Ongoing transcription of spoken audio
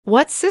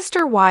What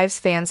Sister Wives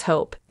fans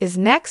hope is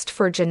next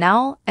for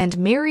Janelle and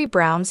Meri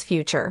Brown's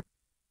future.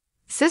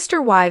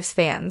 Sister Wives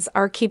fans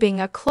are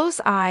keeping a close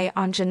eye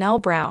on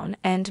Janelle Brown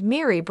and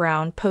Meri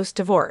Brown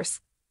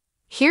post-divorce.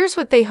 Here's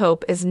what they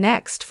hope is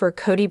next for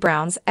Kody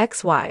Brown's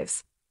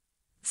ex-wives.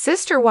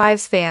 Sister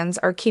Wives fans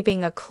are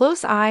keeping a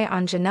close eye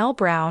on Janelle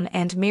Brown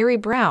and Meri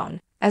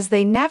Brown as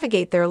they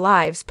navigate their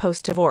lives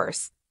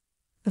post-divorce.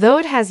 Though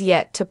it has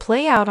yet to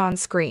play out on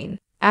screen,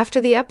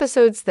 after the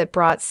episodes that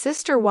brought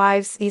Sister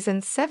Wives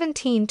Season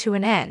 17 to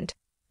an end,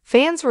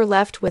 fans were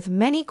left with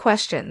many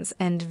questions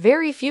and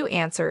very few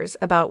answers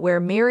about where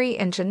Meri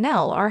and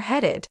Janelle are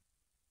headed.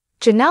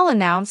 Janelle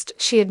announced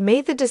she had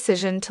made the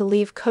decision to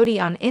leave Kody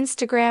on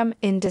Instagram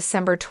in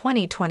December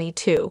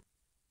 2022,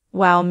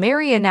 while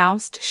Meri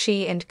announced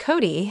she and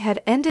Kody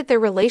had ended their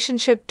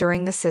relationship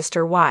during the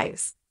Sister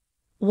Wives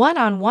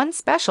one-on-one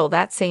special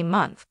that same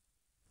month.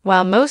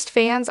 While most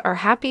fans are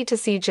happy to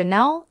see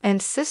Janelle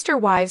and Sister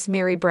Wives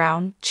Meri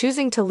Brown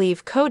choosing to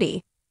leave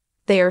Kody,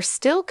 they are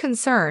still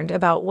concerned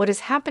about what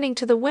is happening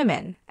to the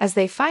women as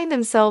they find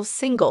themselves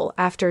single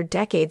after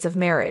decades of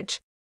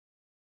marriage.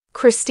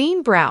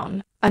 Kody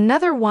Brown,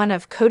 another one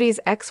of Kody's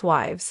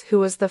ex-wives who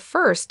was the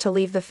first to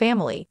leave the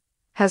family,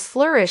 has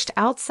flourished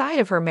outside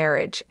of her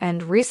marriage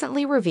and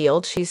recently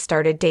revealed she's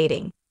started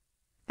dating.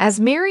 As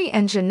Meri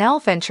and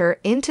Janelle venture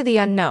into the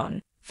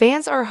unknown,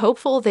 fans are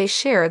hopeful they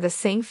share the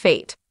same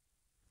fate.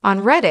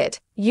 On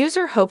Reddit,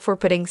 user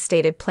Hope4Pudding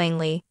stated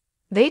plainly,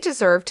 "They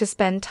deserve to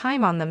spend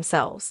time on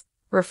themselves,"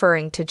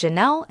 referring to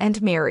Janelle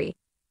and Meri.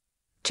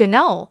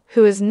 Janelle,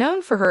 who is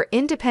known for her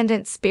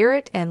independent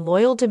spirit and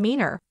loyal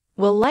demeanor,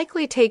 will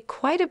likely take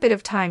quite a bit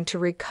of time to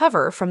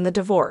recover from the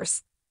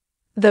divorce.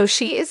 Though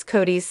she is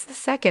Kody's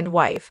second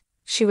wife,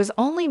 she was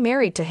only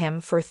married to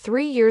him for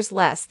 3 years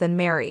less than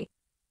Meri.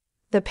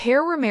 The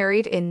pair were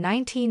married in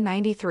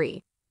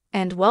 1993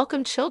 and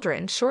welcomed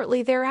children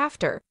shortly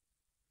thereafter.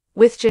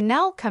 With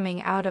Janelle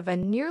coming out of a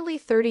nearly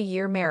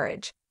 30-year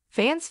marriage,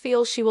 fans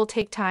feel she will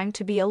take time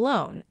to be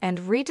alone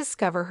and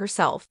rediscover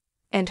herself,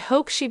 and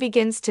hope she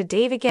begins to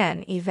date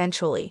again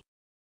eventually.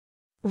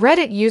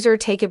 Reddit user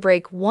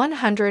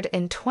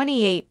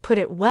TakeABreak128 put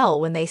it well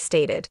when they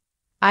stated,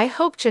 "I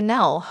hope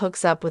Janelle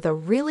hooks up with a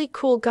really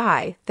cool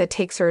guy that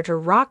takes her to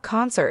rock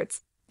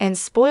concerts and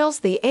spoils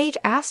the age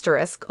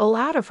asterisk all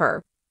out of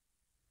her.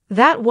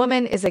 That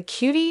woman is a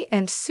cutie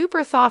and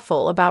super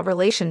thoughtful about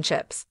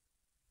relationships."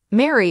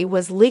 Meri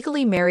was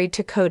legally married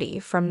to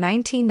Kody from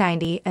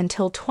 1990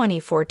 until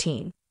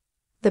 2014.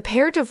 The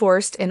pair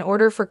divorced in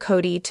order for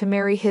Kody to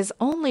marry his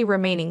only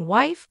remaining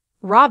wife,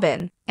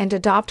 Robin, and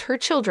adopt her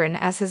children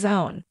as his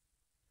own.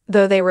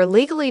 Though they were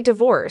legally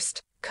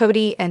divorced,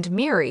 Kody and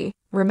Meri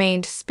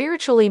remained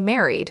spiritually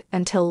married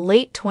until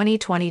late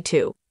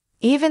 2022,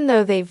 even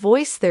though they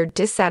voiced their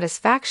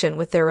dissatisfaction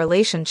with their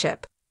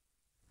relationship.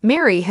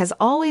 Meri has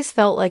always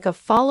felt like a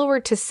follower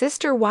to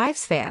Sister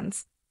Wives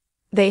fans.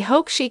 They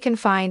hope she can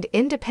find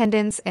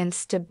independence and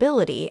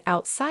stability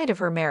outside of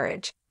her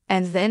marriage,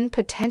 and then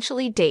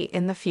potentially date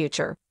in the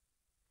future.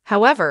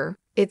 However,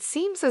 it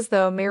seems as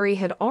though Meri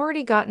had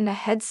already gotten a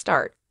head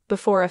start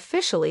before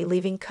officially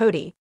leaving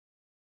Kody.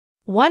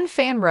 One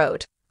fan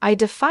wrote, "I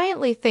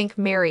defiantly think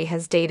Meri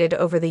has dated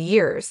over the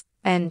years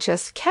and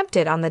just kept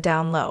it on the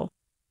down low.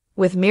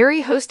 With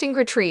Meri hosting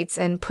retreats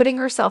and putting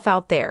herself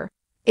out there,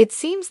 it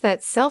seems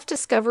that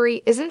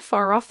self-discovery isn't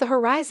far off the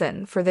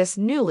horizon for this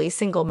newly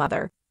single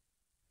mother."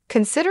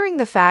 Considering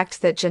the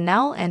fact that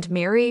Janelle and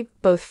Meri,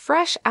 both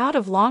fresh out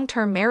of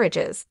long-term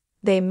marriages,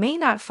 they may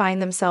not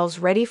find themselves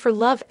ready for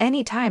love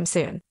anytime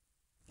soon.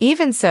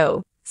 Even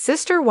so,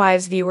 Sister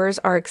Wives viewers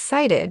are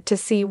excited to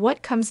see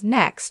what comes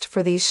next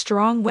for these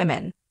strong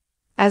women.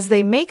 As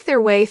they make their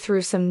way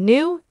through some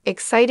new,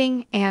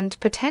 exciting, and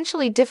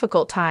potentially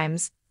difficult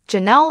times,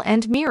 Janelle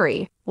and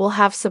Meri will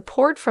have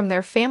support from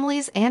their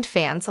families and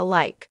fans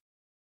alike.